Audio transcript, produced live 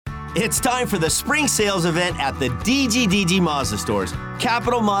It's time for the spring sales event at the DGDG Mazda stores.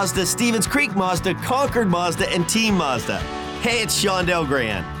 Capital Mazda, Stevens Creek Mazda, Concord Mazda, and Team Mazda. Hey, it's Sean Del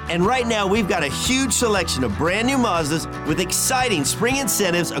Gran. And right now we've got a huge selection of brand new Mazdas with exciting spring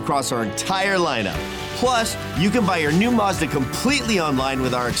incentives across our entire lineup. Plus, you can buy your new Mazda completely online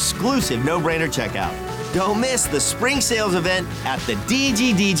with our exclusive no-brainer checkout. Don't miss the spring sales event at the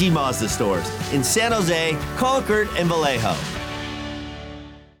DGDG Mazda stores in San Jose, Concord, and Vallejo.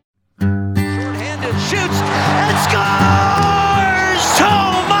 Short-handed shoots and scores!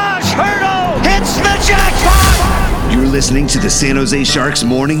 Tomas Hertl hits the jackpot! You're listening to the San Jose Sharks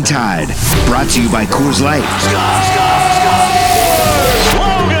Morning Tide, brought to you by Coors Light.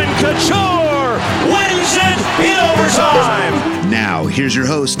 Logan Couture wins it in overtime! Now, here's your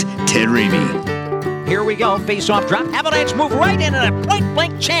host, Ted Ramey. Here we go, face-off drop. Avalanche move right in and a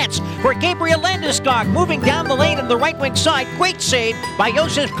point-blank chance for Gabriel Landeskog moving down the lane on the right wing side. Great save by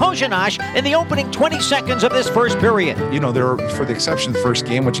Josef Kozhinash in the opening 20 seconds of this first period. You know, there were, for the exception of the first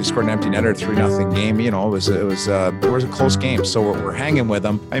game, which he scored an empty netter, 3-0 game. You know, it was a close game. So we're hanging with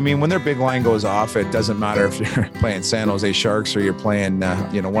them. I mean, when their big line goes off, it doesn't matter if you're playing San Jose Sharks or you're playing,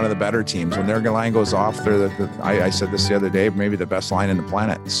 one of the better teams. When their line goes off, they're I said this the other day, maybe the best line in the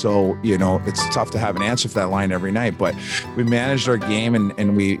planet. So it's tough to have an answer for that line every night, but we managed our game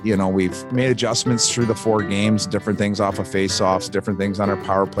and we've made adjustments through the 4 games, different things off of face-offs, different things on our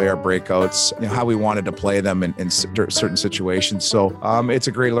power play, our breakouts, how we wanted to play them in certain situations. So it's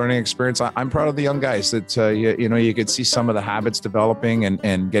a great learning experience. I'm proud of the young guys that you could see some of the habits developing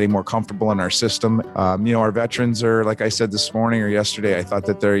and getting more comfortable in our system. Our veterans are, like I said this morning or yesterday, I thought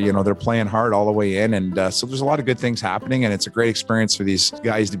that they're playing hard all the way in, and so there's a lot of good things happening, and it's a great experience for these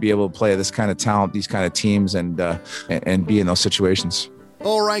guys to be able to play this kind of talent, these kind of teams, and be in those situations.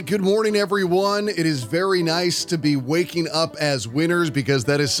 All right, good morning, everyone. It is very nice to be waking up as winners, because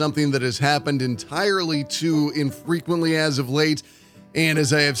that is something that has happened entirely too infrequently as of late. And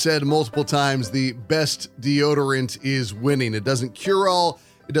as I have said multiple times, the best deodorant is winning. It doesn't cure all,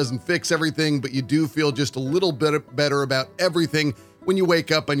 it doesn't fix everything, but you do feel just a little bit better about everything when you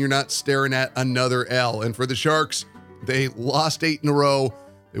wake up and you're not staring at another L. And for the Sharks, they lost 8 in a row.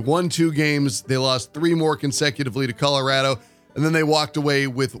 They won 2 games. They lost 3 more consecutively to Colorado. And then they walked away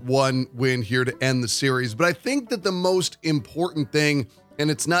with 1 win here to end the series. But I think that the most important thing, and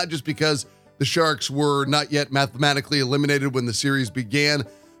it's not just because the Sharks were not yet mathematically eliminated when the series began,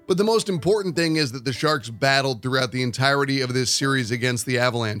 but the most important thing is that the Sharks battled throughout the entirety of this series against the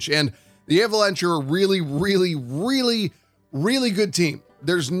Avalanche. And the Avalanche are a really, really, really, really good team.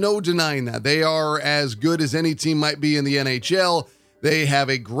 There's no denying that. They are as good as any team might be in the NHL. They have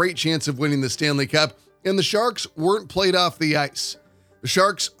a great chance of winning the Stanley Cup, and the Sharks weren't played off the ice. The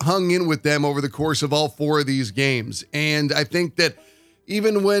Sharks hung in with them over the course of all 4 of these games, and I think that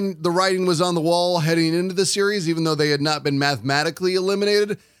even when the writing was on the wall heading into the series, even though they had not been mathematically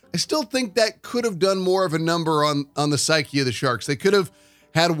eliminated, I still think that could have done more of a number on the psyche of the Sharks. They could have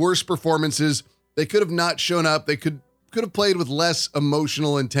had worse performances. They could have not shown up. They could have played with less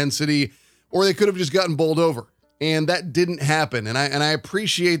emotional intensity, or they could have just gotten bowled over. And that didn't happen. And I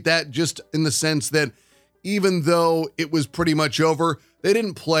appreciate that, just in the sense that even though it was pretty much over, they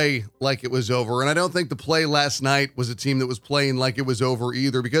didn't play like it was over. And I don't think the play last night was a team that was playing like it was over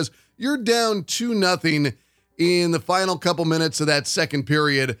either, because you're down 2-0 in the final couple minutes of that second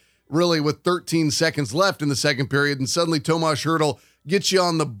period, really with 13 seconds left in the second period, and suddenly Tomas Hertl gets you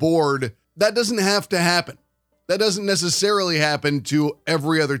on the board. That doesn't have to happen. That doesn't necessarily happen to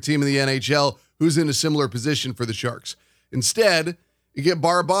every other team in the NHL who's in a similar position for the Sharks. Instead, you get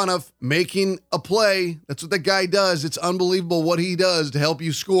Barabanov making a play. That's what the guy does. It's unbelievable what he does to help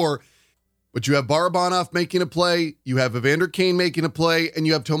you score. But you have Barabanov making a play, you have Evander Kane making a play, and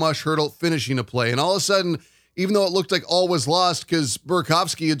you have Tomas Hertl finishing a play. And all of a sudden, even though it looked like all was lost because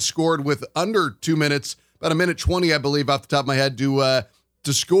Burakovsky had scored with under 2 minutes, about 1:20, I believe, off the top of my head, to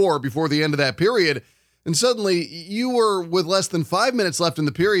score before the end of that period, and suddenly you were with less than 5 minutes left in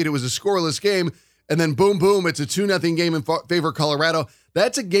the period. It was a scoreless game. And then boom, boom, it's a 2-0 game in favor of Colorado.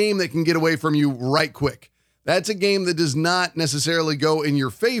 That's a game that can get away from you right quick. That's a game that does not necessarily go in your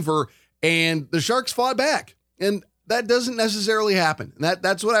favor. And the Sharks fought back. And that doesn't necessarily happen. And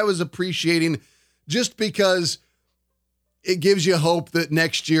that's what I was appreciating, just because it gives you hope that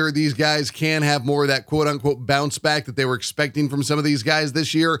next year these guys can have more of that quote unquote bounce back that they were expecting from some of these guys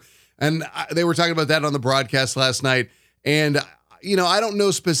this year. And they were talking about that on the broadcast last night. And, I don't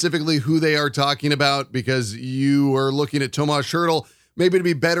know specifically who they are talking about, because you are looking at Tomas Hertl maybe to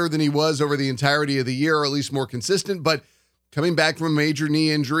be better than he was over the entirety of the year, or at least more consistent. But coming back from a major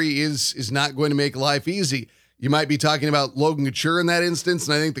knee injury is not going to make life easy. You might be talking about Logan Couture in that instance,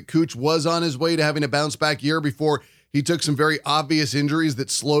 and I think that Cooch was on his way to having a bounce-back year before he took some very obvious injuries that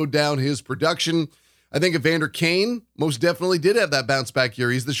slowed down his production. I think Evander Kane most definitely did have that bounce-back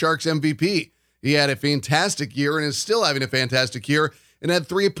year. He's the Sharks MVP. He had a fantastic year and is still having a fantastic year and had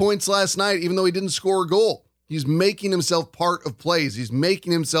 3 points last night, even though he didn't score a goal. He's making himself part of plays. He's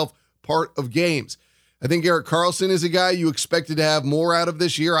making himself part of games. I think Erik Karlsson is a guy you expected to have more out of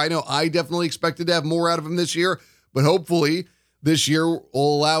this year. I know I definitely expected to have more out of him this year, but hopefully this year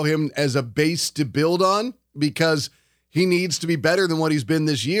will allow him as a base to build on because he needs to be better than what he's been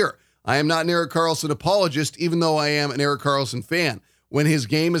this year. I am not an Erik Karlsson apologist, even though I am an Erik Karlsson fan. When his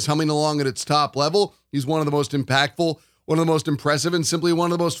game is humming along at its top level, he's one of the most impactful, one of the most impressive, and simply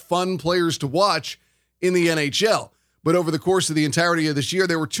one of the most fun players to watch in the NHL. But over the course of the entirety of this year,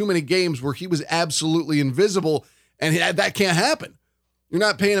 there were too many games where he was absolutely invisible, and that can't happen. You're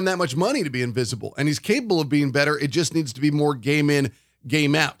not paying him that much money to be invisible, and he's capable of being better. It just needs to be more game in,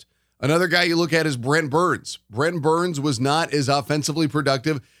 game out. Another guy you look at is Brent Burns. Brent Burns was not as offensively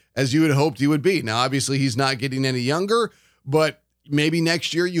productive as you had hoped he would be. Now, obviously, he's not getting any younger, but maybe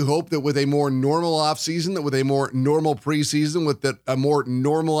next year you hope that with a more normal offseason, that with a more normal preseason, with a more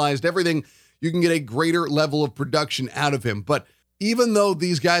normalized everything, you can get a greater level of production out of him. But even though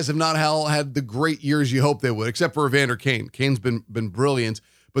these guys have not had the great years you hope they would, except for Evander Kane. Kane's been brilliant,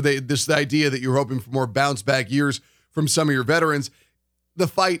 but this idea that you're hoping for more bounce-back years from some of your veterans, the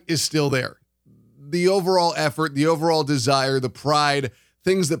fight is still there. The overall effort, the overall desire, the pride,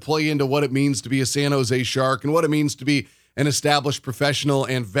 things that play into what it means to be a San Jose Shark and what it means to be an established professional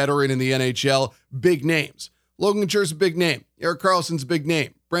and veteran in the NHL, big names. Logan Couture's a big name. Erik Karlsson's a big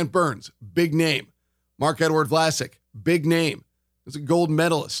name. Brent Burns, big name. Marc-Edouard Vlasic, big name. He's a gold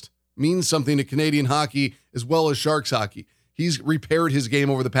medalist. Means something to Canadian hockey as well as Sharks hockey. He's repaired his game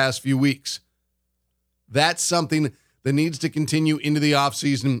over the past few weeks. That's something that needs to continue into the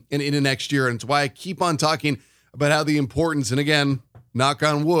offseason and into next year. And it's why I keep on talking about how the importance, and again, knock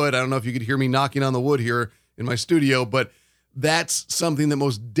on wood, I don't know if you could hear me knocking on the wood here in my studio, but that's something that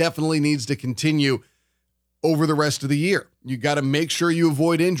most definitely needs to continue over the rest of the year. You got to make sure you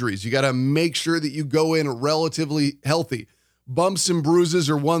avoid injuries. You got to make sure that you go in relatively healthy. Bumps and bruises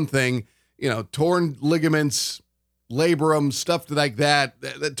are one thing, torn ligaments, labrum, stuff like that,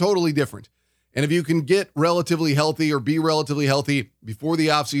 totally different. And if you can get relatively healthy or be relatively healthy before the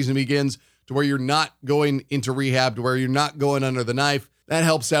offseason begins to where you're not going into rehab, to where you're not going under the knife, that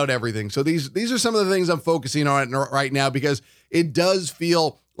helps out everything. So these are some of the things I'm focusing on right now because it does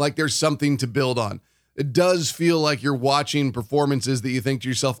feel like there's something to build on. It does feel like you're watching performances that you think to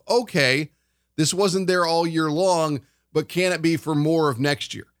yourself, okay, this wasn't there all year long, but can it be for more of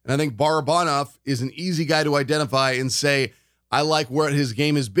next year? And I think Barabanov is an easy guy to identify and say, I like what his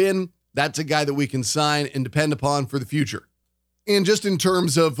game has been. That's a guy that we can sign and depend upon for the future. And just in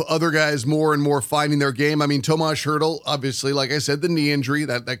terms of other guys more and more finding their game, I mean, Tomas Hertl, obviously, like I said, the knee injury,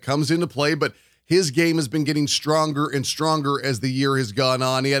 that comes into play, but his game has been getting stronger and stronger as the year has gone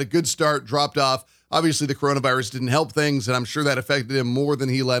on. He had a good start, dropped off. Obviously, the coronavirus didn't help things, and I'm sure that affected him more than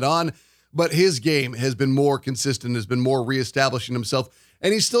he let on. But his game has been more consistent, has been more reestablishing himself,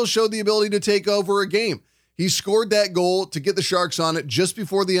 and he still showed the ability to take over a game. He scored that goal to get the Sharks on it just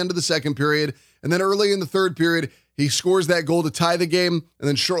before the end of the second period, and then early in the third period, he scores that goal to tie the game, and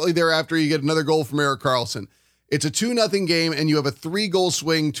then shortly thereafter, you get another goal from Erik Karlsson. It's a 2-0 game, and you have a 3-goal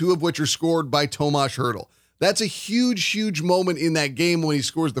swing, 2 of which are scored by Tomas Hertl. That's a huge, huge moment in that game when he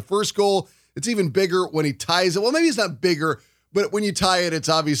scores the first goal. It's even bigger when he ties it. Well, maybe it's not bigger, but when you tie it,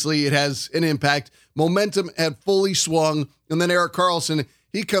 it has an impact. Momentum had fully swung, and then Erik Karlsson,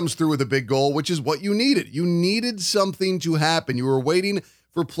 he comes through with a big goal, which is what you needed. You needed something to happen. You were waiting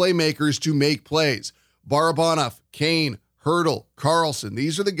for playmakers to make plays. Barabanov, Kane, Hertl, Karlsson,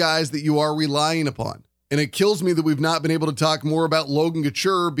 these are the guys that you are relying upon. And it kills me that we've not been able to talk more about Logan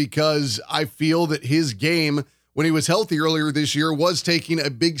Couture because I feel that his game, when he was healthy earlier this year, was taking a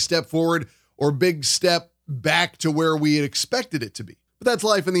big step forward or big step back to where we had expected it to be. But that's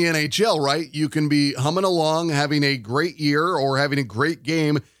life in the NHL, right? You can be humming along, having a great year or having a great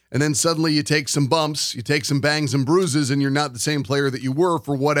game, and then suddenly you take some bumps, you take some bangs and bruises, and you're not the same player that you were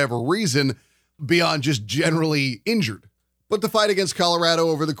for whatever reason beyond just generally injured. But the fight against Colorado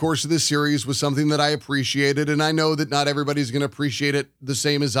over the course of this series was something that I appreciated, and I know that not everybody's going to appreciate it the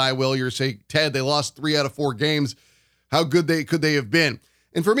same as I will. You're saying, Ted, they lost 3 out of 4 games. How good could they have been?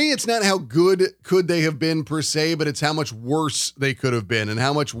 And for me, it's not how good could they have been per se, but it's how much worse they could have been and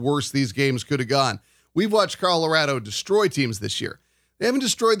how much worse these games could have gone. We've watched Colorado destroy teams this year. They haven't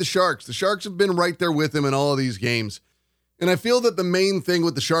destroyed the Sharks. The Sharks have been right there with them in all of these games. And I feel that the main thing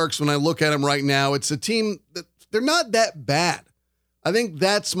with the Sharks, when I look at them right now, it's a team that they're not that bad. I think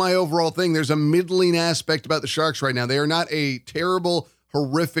that's my overall thing. There's a middling aspect about the Sharks right now. They are not a terrible,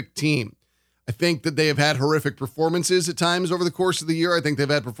 horrific team. I think that they have had horrific performances at times over the course of the year. I think they've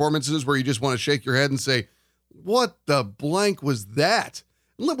had performances where you just want to shake your head and say, what the blank was that?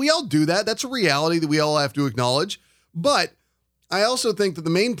 Look, we all do that. That's a reality that we all have to acknowledge. But I also think that the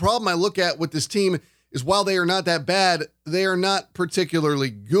main problem I look at with this team is while they are not that bad, they are not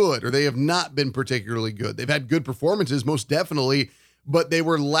particularly good, or they have not been particularly good. They've had good performances, most definitely, but they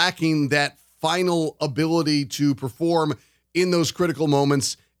were lacking that final ability to perform in those critical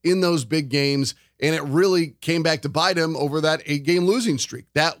moments, in those big games, and it really came back to bite them over that 8-game losing streak.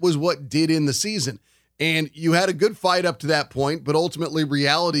 That was what did in the season. And you had a good fight up to that point, but ultimately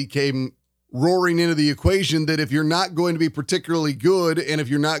reality came roaring into the equation that if you're not going to be particularly good and if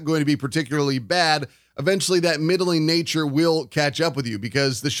you're not going to be particularly bad, eventually that middling nature will catch up with you,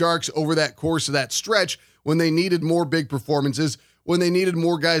 because the Sharks over that course of that stretch, when they needed more big performances, when they needed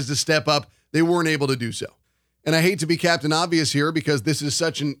more guys to step up, they weren't able to do so. And I hate to be Captain Obvious here because this is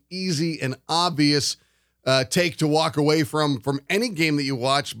such an easy and obvious take to walk away from any game that you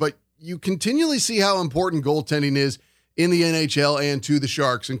watch, but you continually see how important goaltending is in the NHL and to the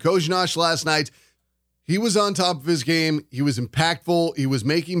Sharks. And Kozhinosh last night, he was on top of his game. He was impactful. He was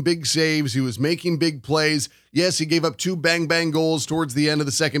making big saves. He was making big plays. Yes, he gave up 2 bang-bang goals towards the end of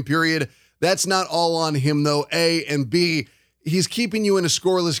the second period. That's not all on him, though, A, and B, he's keeping you in a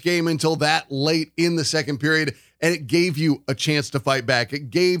scoreless game until that late in the second period, and it gave you a chance to fight back. It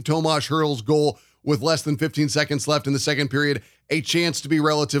gave Tomas Hertl's goal with less than 15 seconds left in the second period a chance to be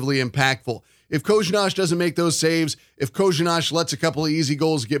relatively impactful. If Kozhinosh doesn't make those saves, if Kozhinosh lets a couple of easy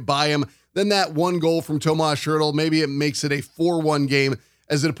goals get by him, then that one goal from Tomas Hertl, maybe it makes it a 4-1 game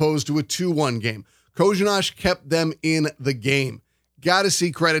as opposed to a 2-1 game. Kozhinosh kept them in the game. Got to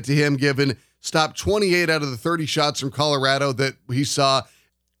see credit to him, given stopped 28 out of the 30 shots from Colorado that he saw.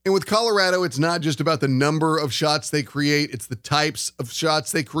 And with Colorado, it's not just about the number of shots they create, it's the types of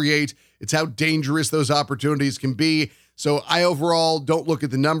shots they create. It's how dangerous those opportunities can be. So I overall don't look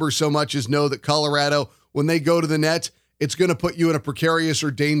at the numbers so much as know that Colorado, when they go to the net, it's going to put you in a precarious or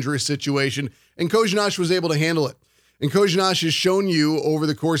dangerous situation. And Kozhinosh was able to handle it. And Kozhinosh has shown you over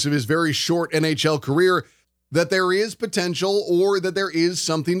the course of his very short NHL career that there is potential or that there is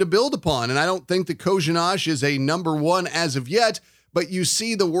something to build upon. And I don't think that Kozhinosh is a number one as of yet, but you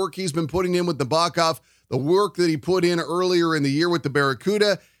see the work he's been putting in with Nabokov, the work that he put in earlier in the year with the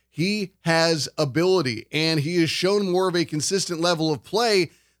Barracuda. He has ability, and he has shown more of a consistent level of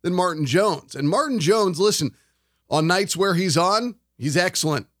play than Martin Jones. And Martin Jones, listen, on nights where he's on, he's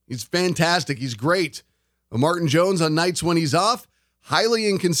excellent. He's fantastic. He's great. But Martin Jones, on nights when he's off, highly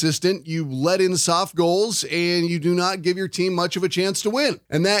inconsistent. You let in soft goals, and you do not give your team much of a chance to win.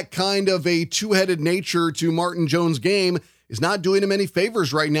 And that kind of a two-headed nature to Martin Jones' game is not doing him any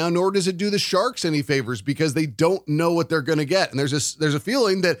favors right now, nor does it do the Sharks any favors, because they don't know what they're going to get. And there's a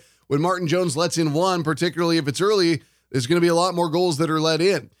feeling that when Martin Jones lets in one, particularly if it's early, there's going to be a lot more goals that are let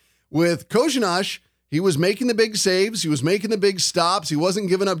in. With Kozhinosh, he was making the big saves. He was making the big stops. He wasn't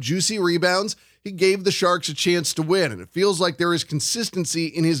giving up juicy rebounds. He gave the Sharks a chance to win, and it feels like there is consistency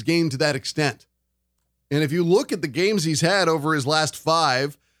in his game to that extent. And if you look at the games he's had over his last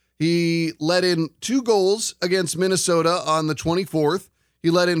 5, he let in 2 goals against Minnesota on the 24th. He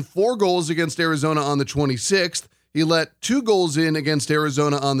let in 4 goals against Arizona on the 26th. He let 2 goals in against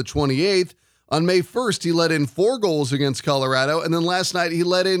Arizona on the 28th. On May 1st, he let in 4 goals against Colorado. And then last night, he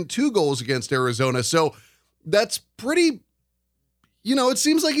let in 2 goals against Arizona. So that's pretty, it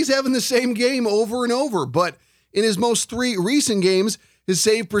seems like he's having the same game over and over. But in his most 3 recent games, his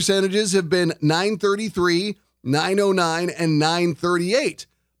save percentages have been .933, .909, and .938.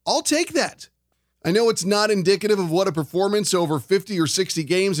 I'll take that. I know it's not indicative of what a performance over 50 or 60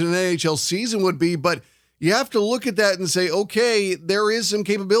 games in an NHL season would be, but you have to look at that and say, okay, there is some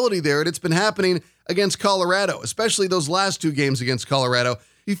capability there, and it's been happening against Colorado, especially those last 2 games against Colorado.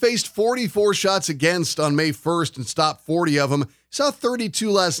 He faced 44 shots against on May 1st and stopped 40 of them. He saw 32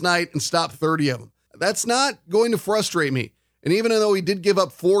 last night and stopped 30 of them. That's not going to frustrate me. And even though he did give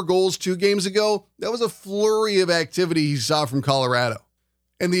up 4 goals 2 games ago, that was a flurry of activity he saw from Colorado.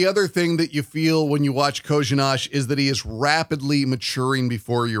 And the other thing that you feel when you watch Kozhinosh is that he is rapidly maturing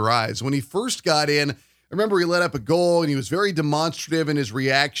before your eyes. When he first got in, I remember he let up a goal and he was very demonstrative in his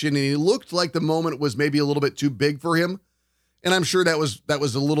reaction, and he looked like the moment was maybe a little bit too big for him. And I'm sure that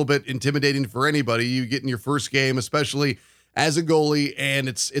was a little bit intimidating for anybody. You get in your first game, especially as a goalie, and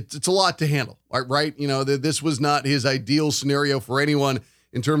it's a lot to handle, right? This was not his ideal scenario for anyone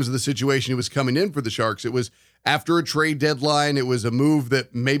in terms of the situation he was coming in for the Sharks. It was after a trade deadline. It was a move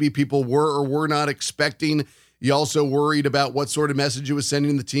that maybe people were or were not expecting. You also worried about what sort of message it was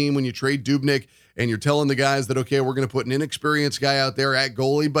sending the team when you trade Dubnyk and you're telling the guys that, okay, we're going to put an inexperienced guy out there at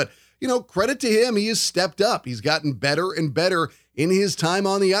goalie. But, credit to him. He has stepped up. He's gotten better and better in his time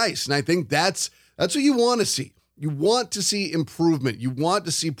on the ice. And I think that's what you want to see. You want to see improvement. You want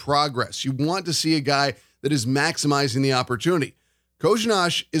to see progress. You want to see a guy that is maximizing the opportunity.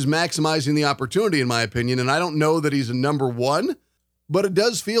 Kožinaš is maximizing the opportunity, in my opinion, and I don't know that he's a number one, but it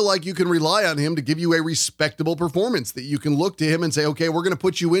does feel like you can rely on him to give you a respectable performance, that you can look to him and say, okay, we're going to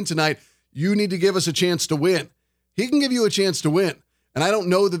put you in tonight. You need to give us a chance to win. He can give you a chance to win. And I don't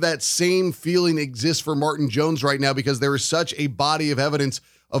know that same feeling exists for Martin Jones right now, because there is such a body of evidence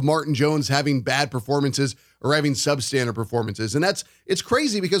of Martin Jones having bad performances or having substandard performances. And it's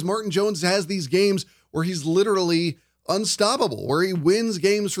crazy, because Martin Jones has these games where he's literally unstoppable, where he wins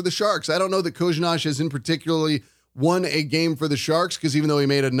games for the Sharks. I don't know that Kožinaš has in particularly won a game for the Sharks, because even though he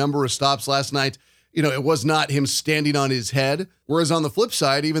made a number of stops last night, it was not him standing on his head. Whereas on the flip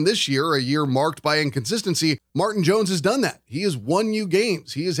side, even this year, a year marked by inconsistency, Martin Jones has done that. He has won you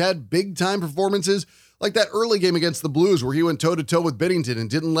games. He has had big-time performances, like that early game against the Blues where he went toe-to-toe with Binnington and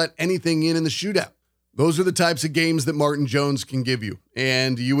didn't let anything in the shootout. Those are the types of games that Martin Jones can give you.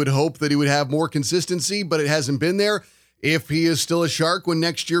 And you would hope that he would have more consistency, but it hasn't been there. If he is still a Shark when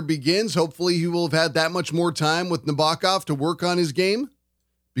next year begins, hopefully he will have had that much more time with Nabokov to work on his game,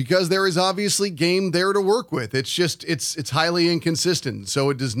 because there is obviously game there to work with. It's just, it's highly inconsistent. So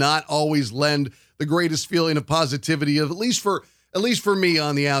it does not always lend the greatest feeling of positivity, at least for me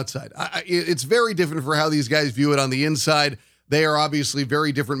on the outside. It's very different for how these guys view it on the inside. They are obviously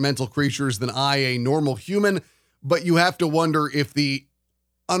very different mental creatures than a normal human, but you have to wonder if the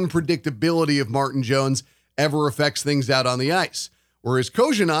unpredictability of Martin Jones ever affects things out on the ice. Whereas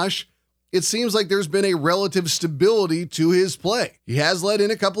Kožinaš, it seems like there's been a relative stability to his play. He has let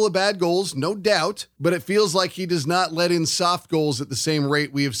in a couple of bad goals, no doubt, but it feels like he does not let in soft goals at the same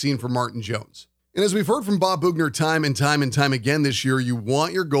rate we have seen from Martin Jones. And as we've heard from Bob Boughner time and time again this year, you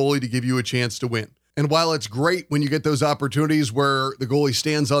want your goalie to give you a chance to win. And while it's great when you get those opportunities where the goalie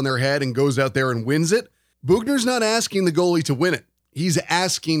stands on their head and goes out there and wins it, Boughner's not asking the goalie to win it. He's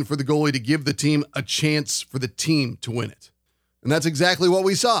asking for the goalie to give the team a chance for the team to win it. And that's exactly what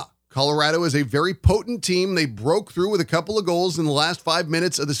we saw. Colorado is a very potent team. They broke through with a couple of goals in the last 5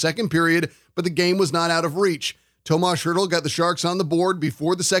 minutes of the second period, but the game was not out of reach. Tomas Hertl got the Sharks on the board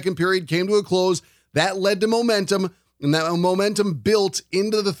before the second period came to a close. That led to momentum, and that momentum built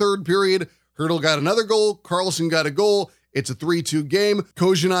into the third period. Hertl got another goal. Karlsson got a goal. It's a 3-2 game.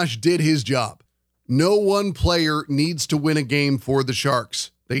 Kožinaš did his job. No one player needs to win a game for the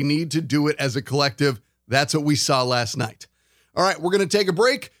Sharks. They need to do it as a collective. That's what we saw last night. All right, we're going to take a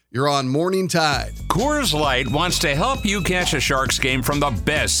break. You're on Morning Tide. Coors Light wants to help you catch a Sharks game from the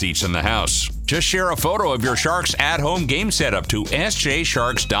best seats in the house. Just share a photo of your Sharks at-home game setup to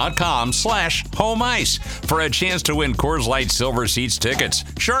sjsharks.com/home ice for a chance to win Coors Light Silver Seats tickets,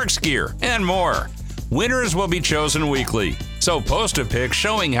 Sharks gear, and more. Winners will be chosen weekly. So post a pic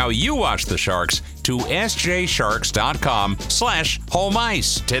showing how you watch the Sharks to sjsharks.com/home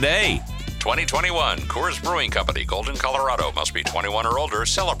ice today. 2021 Coors Brewing Company, Golden, Colorado. Must be 21 or older.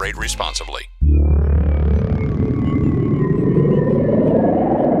 Celebrate responsibly.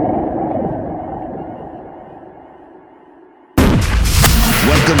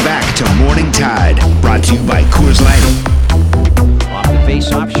 Welcome back to Morning Tide, brought to you by Coors Light. Off the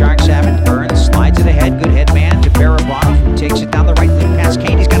face-off, Sharks have it. Burns slides it ahead. Good head man to Barabanov, who takes it down the right wing past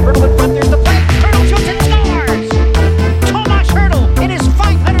Kane. He's got Hertl in front. There's the play. Hertl shoots and scores! Tomas Hertl in his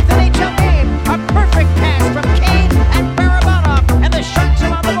 500th NHL game. A perfect pass from Kane and Barabanov. And the Sharks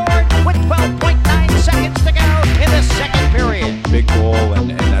are on the board with 12.9 seconds to go in the second period. Big goal, and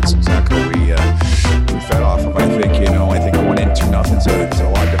that's exactly what we fed off of. I think going in 2-0 is a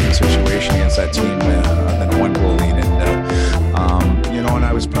lot different situation against that team than a one-goal lead. And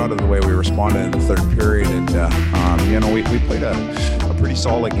I was proud of the way we responded in the third period. And, we played a pretty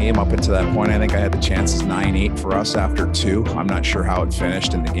solid game up until that point. I think I had the chances 9-8 for us after 2. I'm not sure how it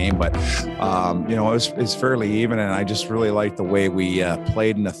finished in the game, but, it's fairly even. And I just really liked the way we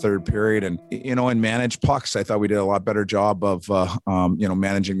played in the third period and managed pucks. I thought we did a lot better job of,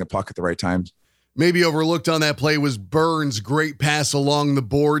 managing the puck at the right times. Maybe overlooked on that play was Burns' great pass along the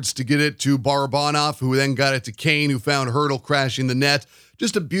boards to get it to Barabanov, who then got it to Kane, who found Hertl crashing the net.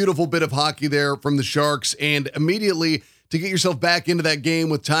 Just a beautiful bit of hockey there from the Sharks, and immediately to get yourself back into that game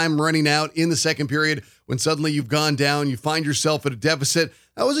with time running out in the second period when suddenly you've gone down, you find yourself at a deficit.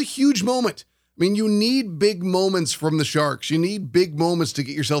 That was a huge moment. I mean, you need big moments from the Sharks. You need big moments to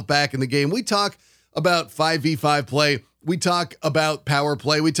get yourself back in the game. We talk about 5v5 play. We talk about power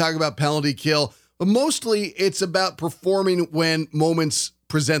play. We talk about penalty kill. but mostly it's about performing when moments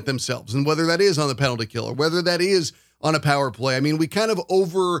present themselves, and whether that is on the penalty kill or whether that is on a power play. I mean, we kind of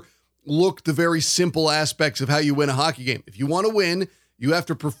overlook the very simple aspects of how you win a hockey game. If you want to win, you have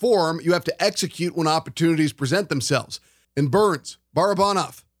to perform, you have to execute when opportunities present themselves. And Burns,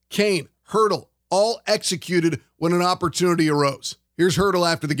 Barabanov, Kane, Hertl, all executed when an opportunity arose. Here's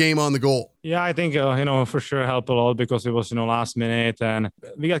Hertl after the game on the goal. Yeah, I think, for sure helped a lot because it was, last minute, and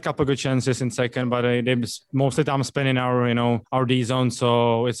we got a couple of good chances in second, but they most of the time spending our D zone.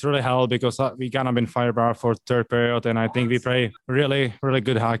 So it's really helped because we kind of been firepower for third period. And I think we play really, really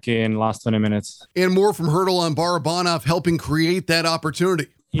good hockey in the last 20 minutes. And more from Hertl on Barabanov helping create that opportunity.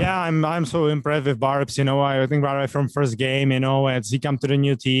 Yeah, I'm so impressed with Barbs. I think Barb from first game, as he come to the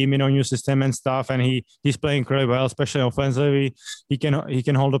new team, new system and stuff, and he's playing really well, especially offensively. He can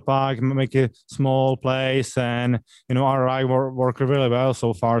hold the puck, make a small plays, and RI work really well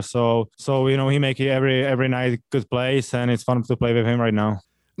so far. So he make every night good plays, and it's fun to play with him right now.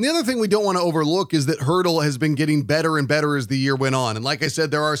 And the other thing we don't want to overlook is that Hertl has been getting better and better as the year went on, and like I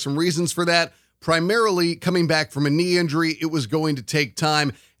said, there are some reasons for that. Primarily coming back from a knee injury, it was going to take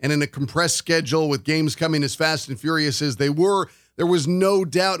time. And in a compressed schedule with games coming as fast and furious as they were, there was no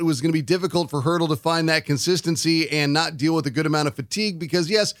doubt it was going to be difficult for Hertl to find that consistency and not deal with a good amount of fatigue because,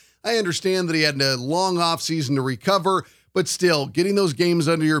 yes, I understand that he had a long offseason to recover, but still, getting those games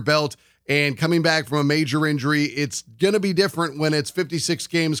under your belt and coming back from a major injury, it's going to be different when it's 56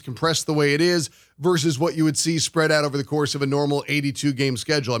 games compressed the way it is versus what you would see spread out over the course of a normal 82-game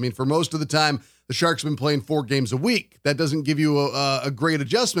schedule. I mean, for most of the time, the Sharks have been playing 4 games a week. That doesn't give you a great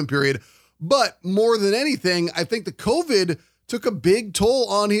adjustment period. But more than anything, I think the COVID took a big toll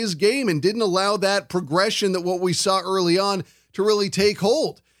on his game and didn't allow that progression that what we saw early on to really take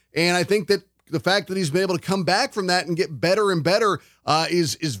hold. And I think that the fact that he's been able to come back from that and get better and better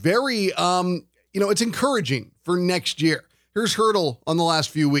is very, it's encouraging for next year. Here's Hertl on the last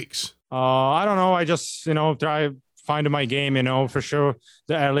few weeks. I don't know. I just, try find my game, for sure.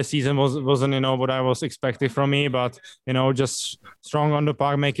 The early season wasn't, what I was expecting from me, but, just strong on the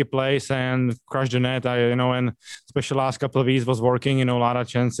puck, make a plays and crush the net. And especially last couple of weeks was working, a lot of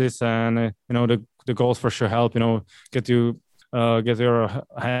chances and, the goals for sure help, get your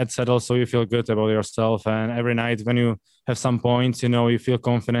head settled so you feel good about yourself. And every night when you have some points, you feel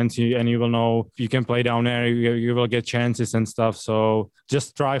confident and you will know you can play down there, you will get chances and stuff. So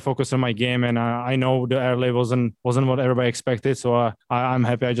just try focus on my game. And I know the early wasn't what everybody expected. So I'm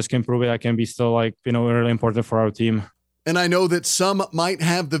happy I just can prove it. I can be still really important for our team. And I know that some might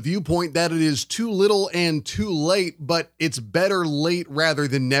have the viewpoint that it is too little and too late, but it's better late rather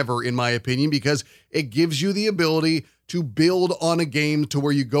than never, in my opinion, because it gives you the ability to build on a game to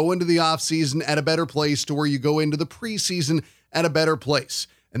where you go into the offseason at a better place, to where you go into the preseason at a better place.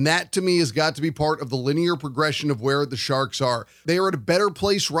 And that, to me, has got to be part of the linear progression of where the Sharks are. They are at a better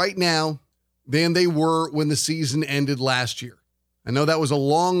place right now than they were when the season ended last year. I know that was a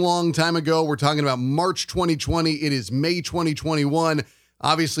long, long time ago. We're talking about March 2020. It is May 2021.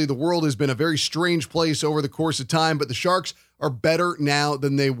 Obviously, the world has been a very strange place over the course of time, but the Sharks are better now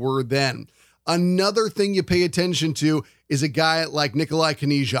than they were then. Another thing you pay attention to is a guy like Nikolai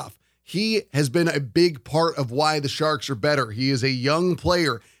Knyzhov. He has been a big part of why the Sharks are better. He is a young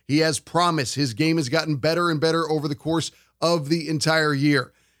player. He has promise. His game has gotten better and better over the course of the entire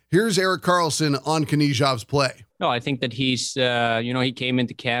year. Here's Erik Karlsson on Knyzhov's play. No, I think that he's, he came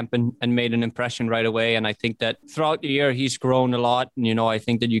into camp and made an impression right away. And I think that throughout the year, he's grown a lot. And, I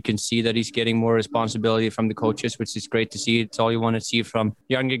think that you can see that he's getting more responsibility from the coaches, which is great to see. It's all you want to see from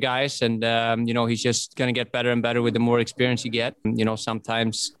younger guys. And, he's just going to get better and better with the more experience you get.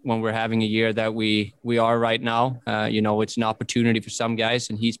 Sometimes when we're having a year that we are right now, it's an opportunity for some guys.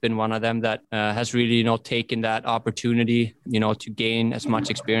 And he's been one of them that has really, taken that opportunity, to gain as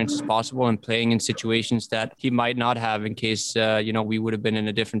much experience as possible and playing in situations that he might not have in case, we would have been in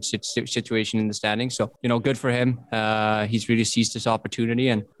a different situation in the standings. So, good for him. He's really seized this opportunity.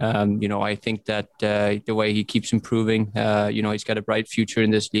 And, I think that the way he keeps improving, he's got a bright future in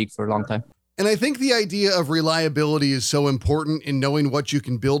this league for a long time. And I think the idea of reliability is so important in knowing what you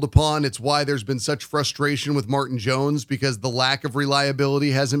can build upon. It's why there's been such frustration with Martin Jones, because the lack of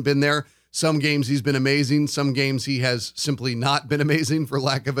reliability hasn't been there. Some games he's been amazing. Some games he has simply not been amazing, for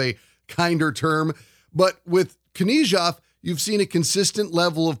lack of a kinder term. But with Knyzhov, you've seen a consistent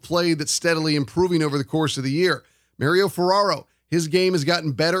level of play that's steadily improving over the course of the year. Mario Ferraro, his game has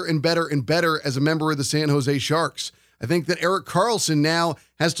gotten better and better and better as a member of the San Jose Sharks. I think that Erik Karlsson now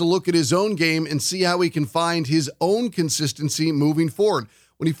has to look at his own game and see how he can find his own consistency moving forward.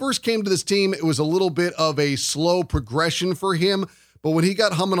 When he first came to this team, it was a little bit of a slow progression for him, but when he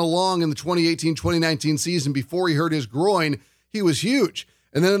got humming along in the 2018-2019 season before he hurt his groin, he was huge.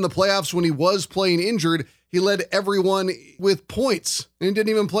 And then in the playoffs, when he was playing injured, he led everyone with points and he didn't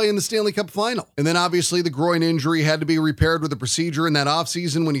even play in the Stanley Cup final. And then obviously the groin injury had to be repaired with a procedure in that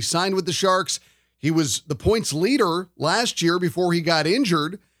offseason when he signed with the Sharks. He was the points leader last year before he got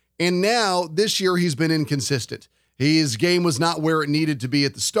injured. And now this year he's been inconsistent. His game was not where it needed to be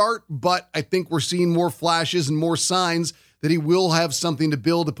at the start, but I think we're seeing more flashes and more signs that he will have something to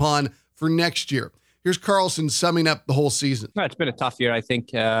build upon for next year. Here's Karlsson summing up the whole season. It's been a tough year, I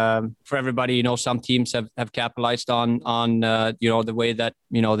think, for everybody. Some teams have capitalized on the way that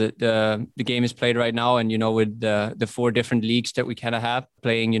the game is played right now, and with the 4 different leagues that we kind of have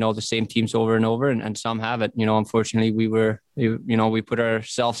playing the same teams over and over, and some have it. Unfortunately, we put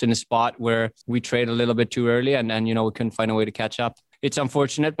ourselves in a spot where we trade a little bit too early, and we couldn't find a way to catch up. It's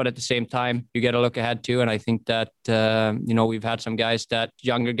unfortunate, but at the same time, you got to look ahead too. And I think that, we've had some guys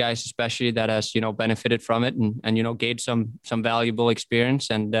younger guys especially, that has, benefited from it and gained some valuable experience.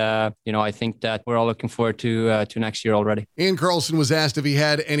 And, I think that we're all looking forward to next year already. And Karlsson was asked if he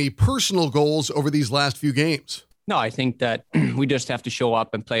had any personal goals over these last few games. No, I think that we just have to show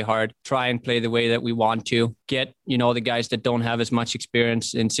up and play hard, try and play the way that we want to, get, the guys that don't have as much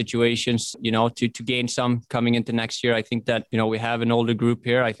experience in situations, to gain some coming into next year. I think that, we have an older group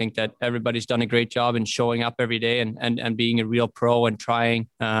here. I think that everybody's done a great job in showing up every day and being a real pro and trying,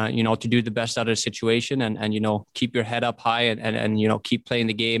 to do the best out of the situation and keep your head up high and keep playing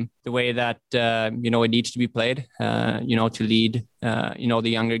the game the way that, it needs to be played, to lead, the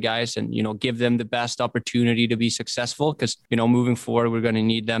younger guys and, give them the best opportunity to be successful because, moving forward, we're going to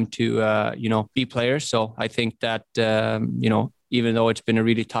need them to, be players. So I think that, even though it's been a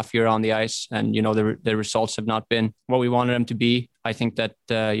really tough year on the ice and, the results have not been what we wanted them to be, I think that,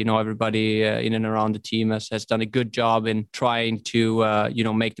 everybody in and around the team has done a good job in trying to,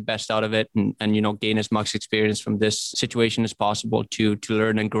 make the best out of it and gain as much experience from this situation as possible to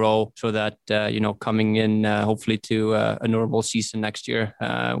learn and grow so that, coming in hopefully to a normal season next year,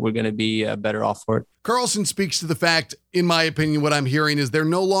 we're going to be better off for it. Karlsson speaks to the fact, in my opinion, what I'm hearing is they're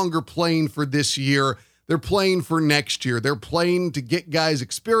no longer playing for this year. They're playing for next year. They're playing to get guys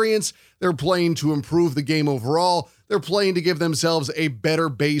experience. They're playing to improve the game overall. They're playing to give themselves a better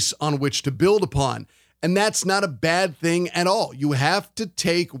base on which to build upon. And that's not a bad thing at all. You have to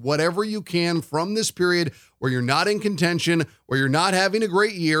take whatever you can from this period where you're not in contention, where you're not having a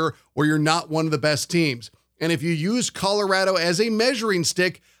great year, or you're not one of the best teams. And if you use Colorado as a measuring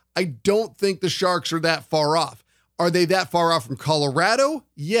stick, I don't think the Sharks are that far off. Are they that far off from Colorado?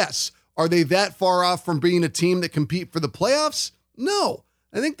 Yes. Are they that far off from being a team that compete for the playoffs? No.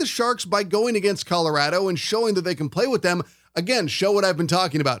 I think the Sharks, by going against Colorado and showing that they can play with them, again, show what I've been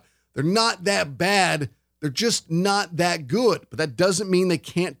talking about. They're not that bad. They're just not that good. But that doesn't mean they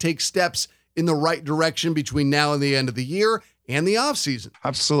can't take steps in the right direction between now and the end of the year and the offseason.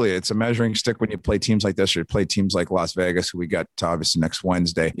 Absolutely. It's a measuring stick when you play teams like this or you play teams like Las Vegas, who we got obviously next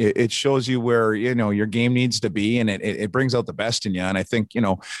Wednesday. It shows you where, your game needs to be and it brings out the best in you. And I think,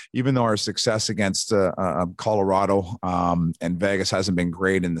 even though our success against Colorado and Vegas hasn't been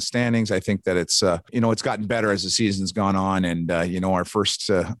great in the standings, I think that it's, it's gotten better as the season's gone on. And, our first,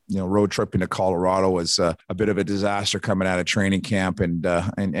 road trip into Colorado was a bit of a disaster coming out of training camp.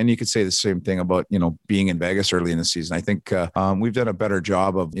 And you could say the same thing about, being in Vegas early in the season. I think, we've done a better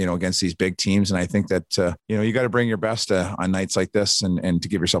job of, against these big teams. And I think that, you got to bring your best on nights like this and to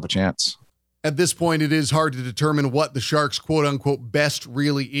give yourself a chance. At this point, it is hard to determine what the Sharks' quote-unquote best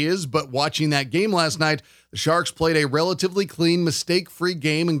really is, but watching that game last night, the Sharks played a relatively clean, mistake-free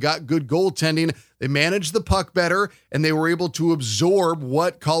game and got good goaltending. They managed the puck better, and they were able to absorb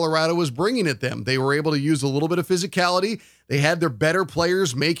what Colorado was bringing at them. They were able to use a little bit of physicality. They had their better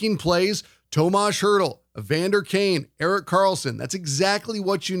players making plays. Tomas Hertl, Evander Kane, Erik Karlsson. That's exactly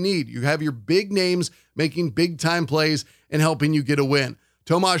what you need. You have your big names making big-time plays and helping you get a win.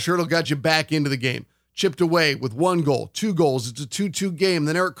 Tomas Hertl got you back into the game. Chipped away with 1 goal, 2 goals. It's a 2-2 game.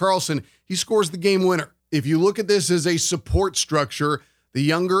 Then Erik Karlsson, he scores the game winner. If you look at this as a support structure, the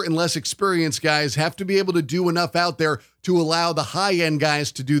younger and less experienced guys have to be able to do enough out there to allow the high-end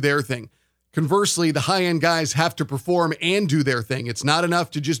guys to do their thing. Conversely, the high-end guys have to perform and do their thing. It's not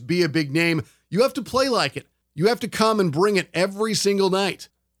enough to just be a big name. You have to play like it. You have to come and bring it every single night.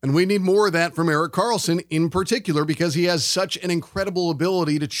 And we need more of that from Erik Karlsson in particular because he has such an incredible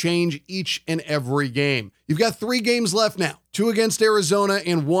ability to change each and every game. You've got 3 games left now, 2 against Arizona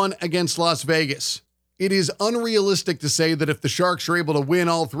and 1 against Las Vegas. It is unrealistic to say that if the Sharks are able to win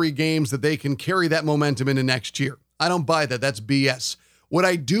all 3 games that they can carry that momentum into next year. I don't buy that. That's BS. What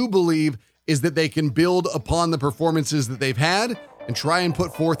I do believe is that they can build upon the performances that they've had and try and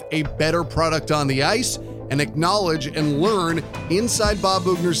put forth a better product on the ice and acknowledge and learn inside Bob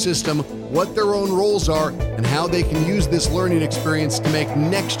Boughner's system what their own roles are and how they can use this learning experience to make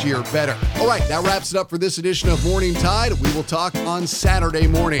next year better. All right, that wraps it up for this edition of Morning Tide. We will talk on Saturday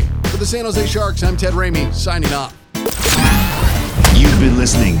morning. For the San Jose Sharks, I'm Ted Ramey, signing off. You've been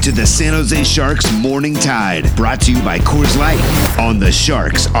listening to the San Jose Sharks Morning Tide, brought to you by Coors Light on the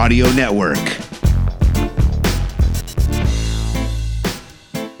Sharks Audio Network.